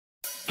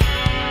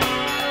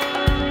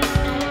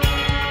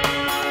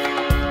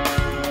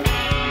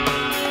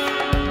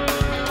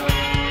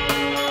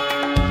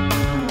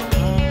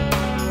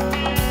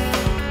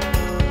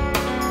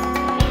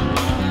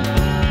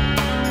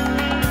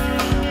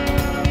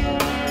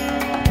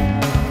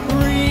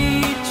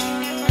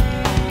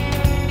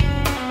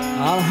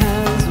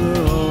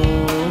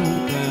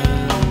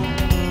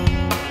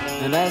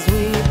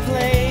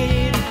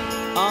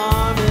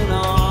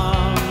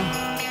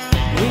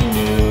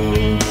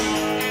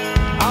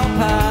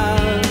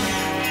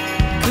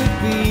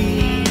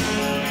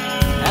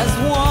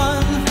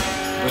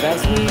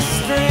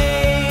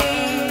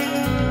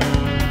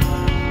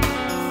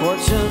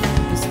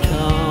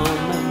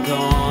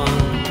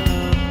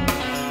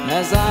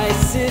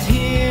sit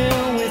here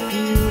with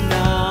you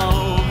now.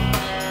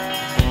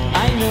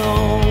 I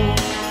know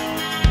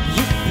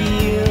you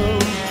feel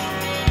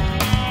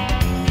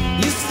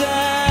you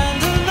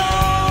stand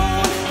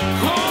alone.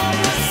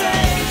 Homeless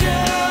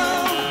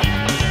angel,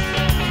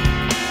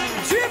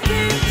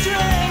 dripping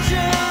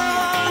treasure.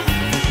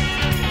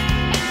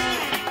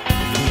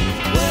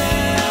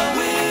 Where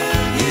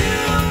will you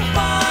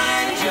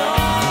find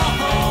your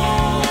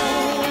home?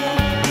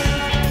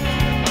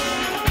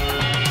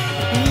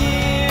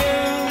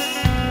 Years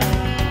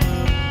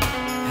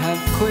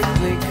have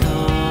quickly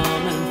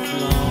come and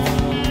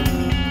flown,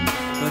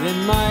 but in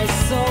my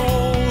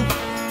soul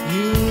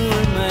you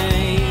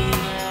remain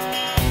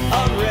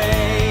a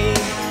ray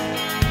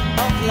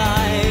of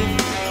life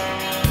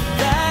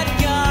that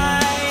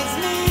guides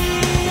me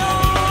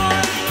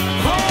on.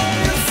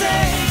 Homeless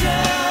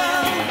angel,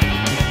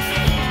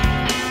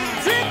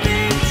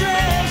 dripping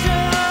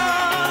treasure.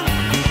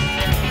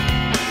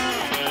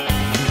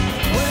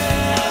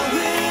 Where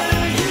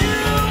will you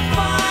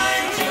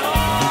find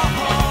your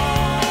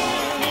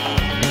home?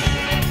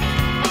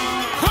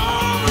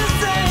 Homeless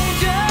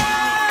angel,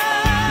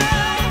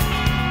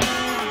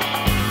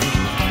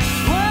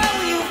 where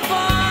will you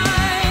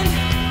find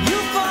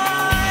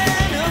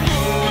a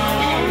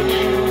home?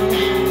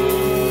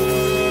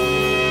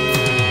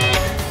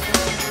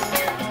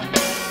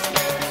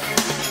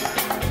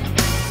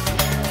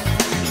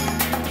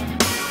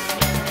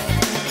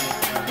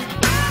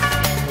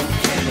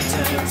 Can you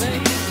turn a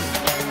page?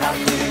 How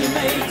do you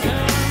make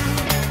her?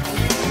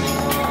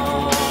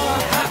 Oh,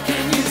 how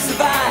can you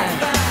survive?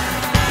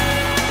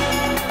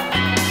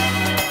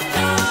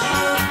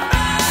 Come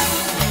back.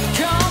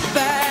 Come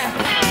back.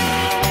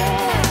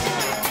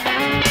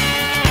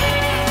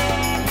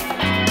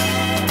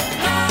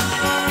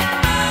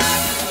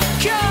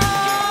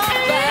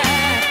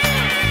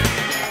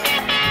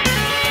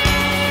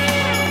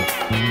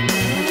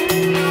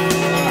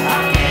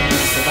 How can you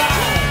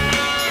survive?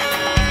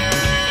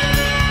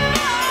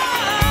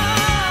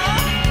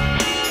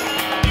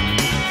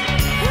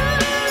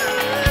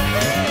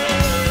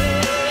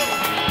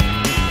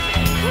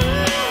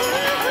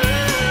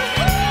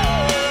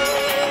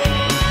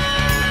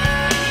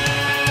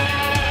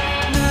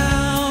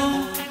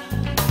 Now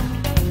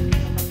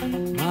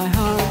my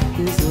heart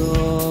is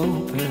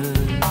open,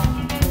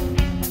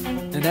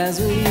 and as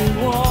we